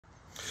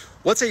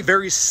What's a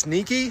very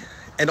sneaky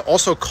and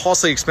also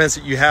costly expense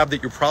that you have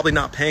that you're probably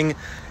not paying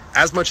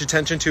as much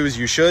attention to as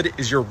you should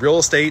is your real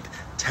estate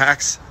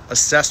tax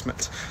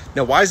assessment.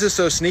 Now, why is this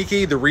so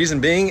sneaky? The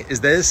reason being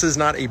is that this is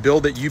not a bill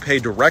that you pay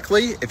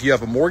directly if you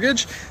have a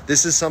mortgage.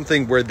 This is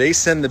something where they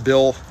send the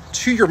bill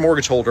to your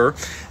mortgage holder.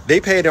 They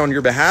pay it on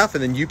your behalf,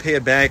 and then you pay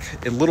it back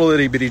in little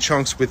itty bitty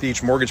chunks with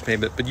each mortgage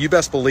payment. But you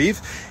best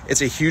believe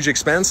it's a huge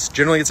expense.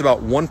 Generally, it's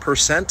about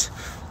 1%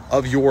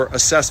 of your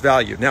assessed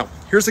value. Now,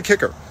 here's the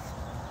kicker.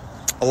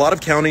 A lot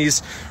of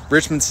counties,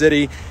 Richmond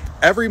City,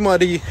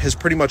 everybody has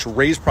pretty much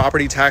raised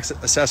property tax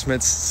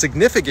assessments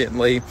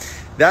significantly.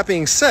 That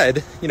being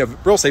said,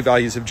 real estate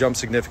values have jumped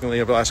significantly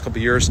over the last couple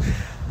of years.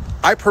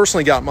 I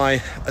personally got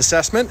my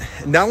assessment.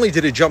 Not only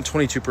did it jump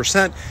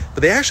 22%,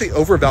 but they actually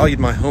overvalued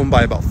my home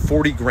by about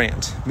 40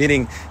 grand,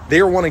 meaning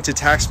they were wanting to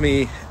tax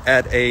me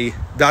at a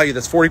value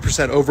that's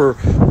 40% over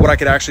what I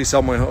could actually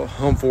sell my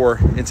home for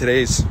in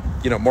today's,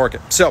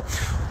 market. So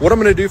what I'm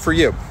going to do for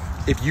you,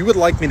 if you would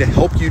like me to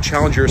help you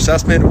challenge your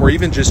assessment or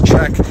even just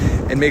check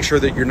and make sure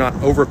that you're not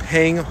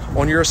overpaying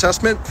on your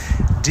assessment,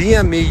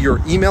 DM me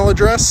your email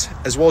address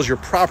as well as your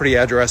property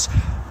address.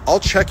 I'll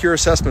check your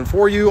assessment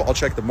for you. I'll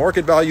check the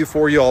market value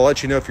for you. I'll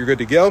let you know if you're good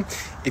to go.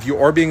 If you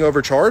are being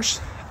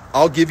overcharged,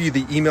 I'll give you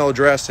the email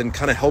address and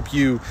kind of help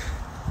you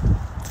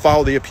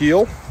file the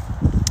appeal.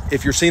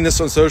 If you're seeing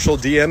this on social,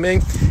 DM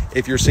me.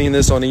 If you're seeing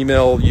this on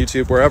email,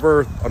 YouTube,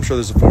 wherever, I'm sure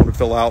there's a form to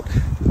fill out.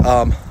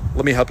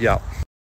 Let me help you out.